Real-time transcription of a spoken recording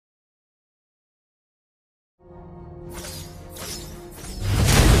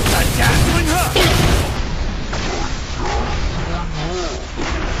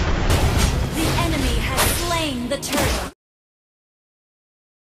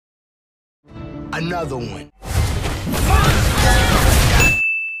Another one.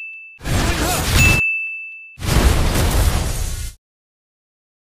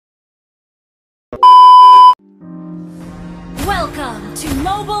 Welcome to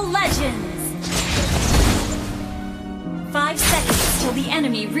Mobile Legends! 5 seconds till the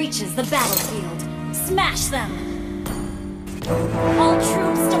enemy reaches the battlefield. Smash them! All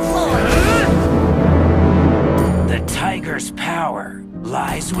troops deployed! The tiger's power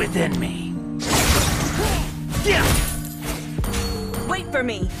lies within me. Wait for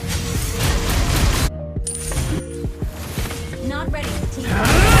me! Not ready, team. You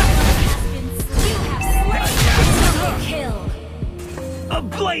have slain double kill! A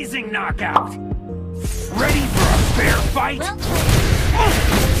blazing knockout! Ready for a fair fight? Well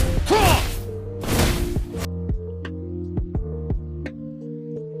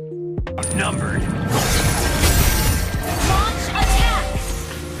Outnumbered. launch attack!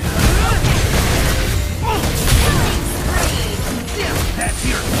 That's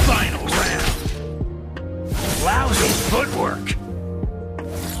your final round. Lousy footwork.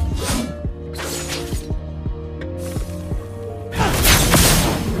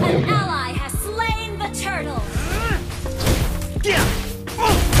 An ally has slain the turtle!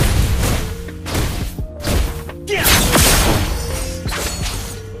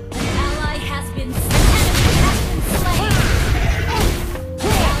 An ally has been slain.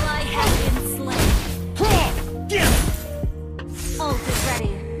 An ally has been slain. Ult is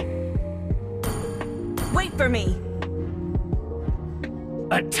ready. Wait for me!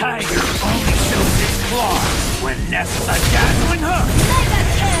 A tiger only shows its claws when nests a dazzling hook.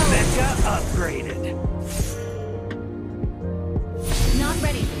 Mega Mecha upgraded. kill! Not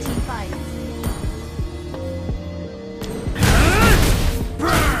ready for team fight.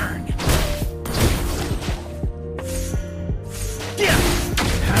 Burn!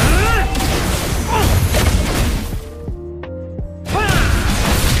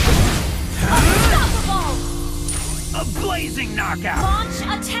 Unstoppable! A blazing knockout. Launch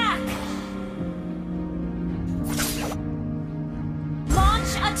attack!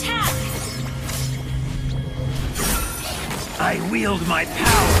 Launch attack! I wield my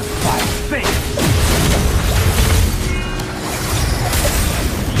power by faith.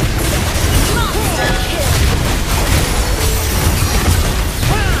 Monster kill!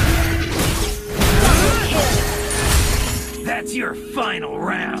 Double kill! That's your final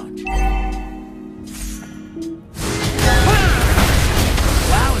round.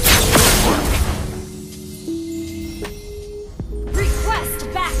 Lousy footwork. Request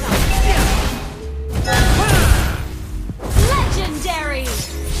backup! Legendary!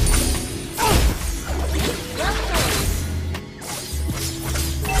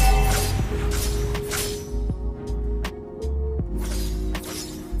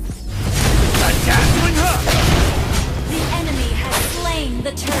 A dazzling hook. The enemy has slain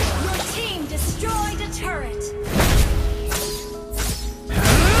the turtle. Your team destroyed a turret.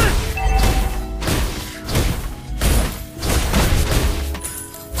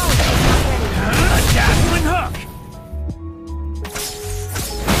 A dazzling hook.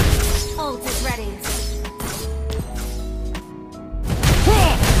 Ult is ready.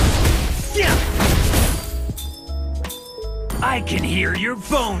 I can hear your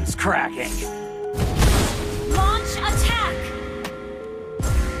bones cracking. Launch attack!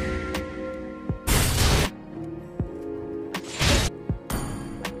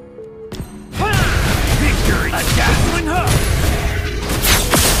 Victory! A dazzling hook.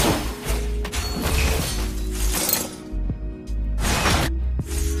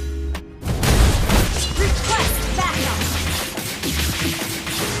 Request backup!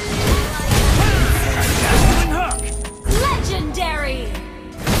 A dazzling hook. Legendary!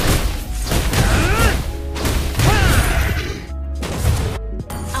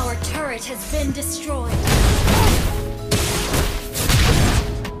 Our turret has been destroyed. An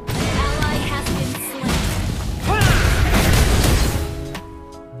ally has been slain.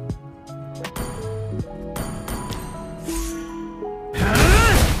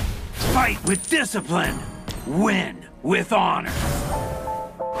 Fight with discipline. Win with honor.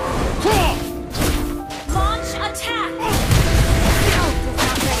 Launch attack! Ult is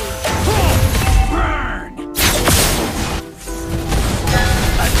not ready. Burn!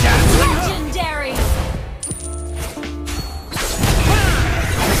 A dazzling hook. Legendary!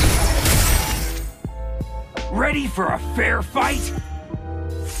 Ready for a fair fight?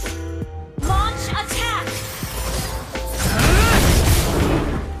 Launch attack!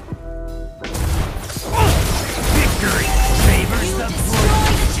 Victory favors the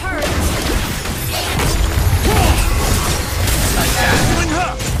Destroy the turret! A dazzling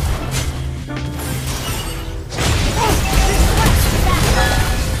hook.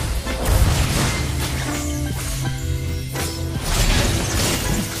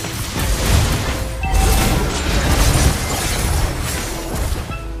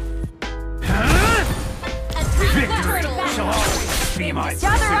 my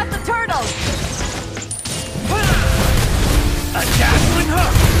Gather up pursuit. the turtle! A dazzling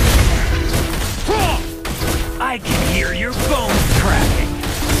hook! I can hear your bones cracking!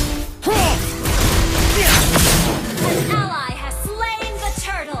 An ally has slain the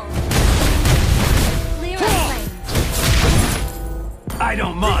turtle! Clear a lane. I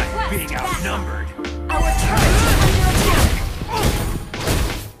don't mind Request being backup. outnumbered. Our turret is under attack!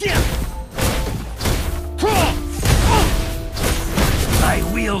 I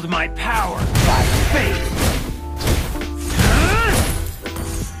wield my power by faith.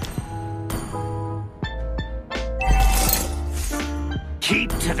 Keep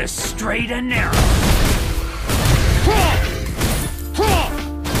to the straight and narrow.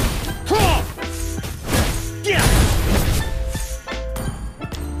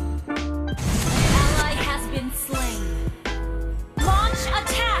 Ally has been slain. Launch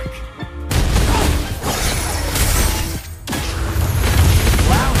attack!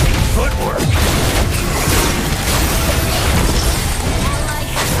 Lousy footwork. Ally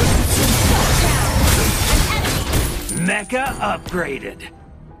has been shut down! An enemy! Mecha upgraded.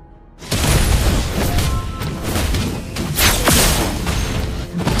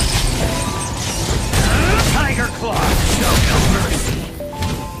 Tiger Claw, show no mercy.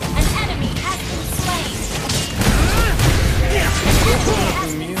 An enemy has been slain!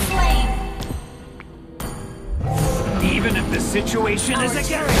 Has been slain! Even if the situation Our is turret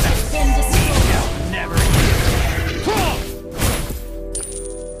against has us, been we destroyed! shall never yield.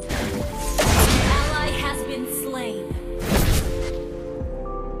 Ally has been slain!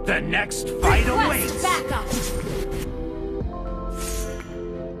 The next fight Request awaits. backup!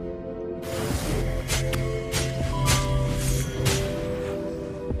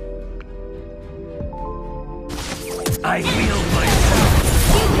 I wield my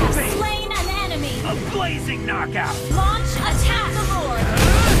You have power. slain an enemy! A blazing knockout. Launch attack the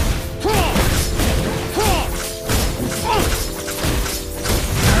Lord!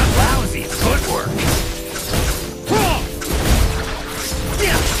 Lousy footwork.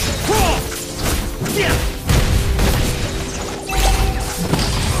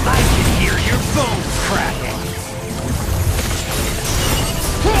 I can hear your bones cracking.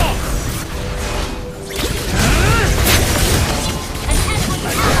 An enemy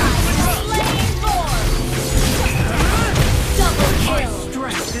ally slain Lord! Double My kill!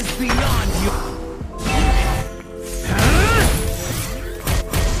 strength is beyond you.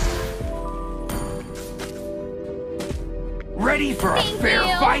 Ready for a Thank fair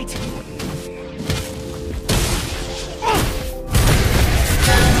you. fight?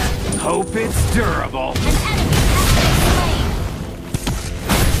 Hope it's durable. An enemy has been slain!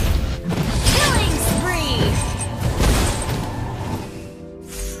 Killing spree!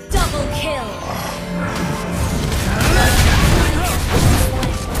 Double kill!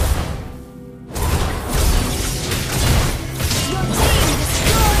 Your team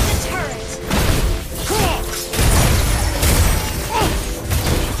destroyed the turret!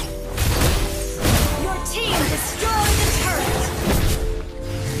 Your team destroyed the turret!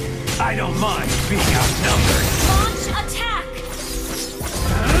 I don't mind being outnumbered. Launch attack!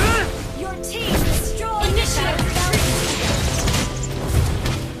 Your team destroyed the turret!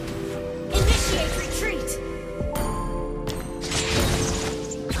 Initiate retreat!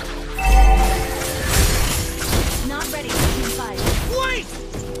 Not ready for team fight. Wait!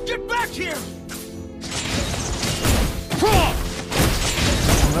 Get back here!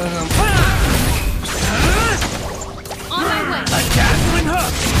 On my way! A dazzling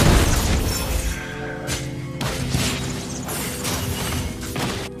hook!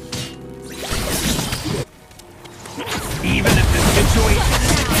 Even if the situation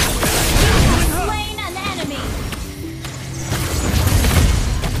is Slain an enemy!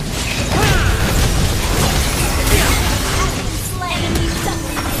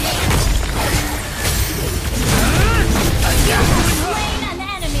 Slain! a dazzling hook, Slain an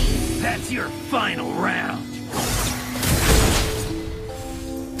enemy! that's your final round.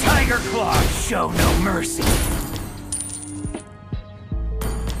 Tiger Claw, show no mercy.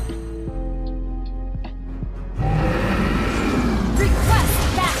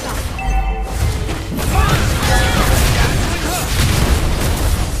 Request backup!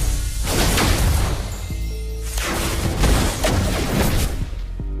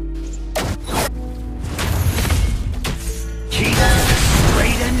 Keep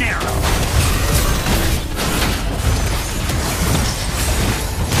straight and narrow.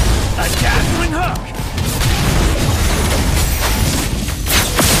 A dazzling hook!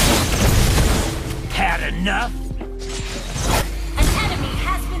 Had enough? An enemy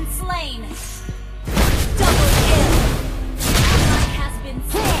has been slain! Double kill! Ally has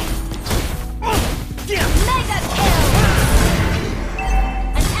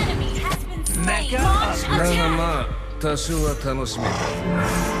多少は楽しめ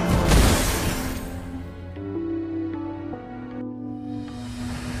た。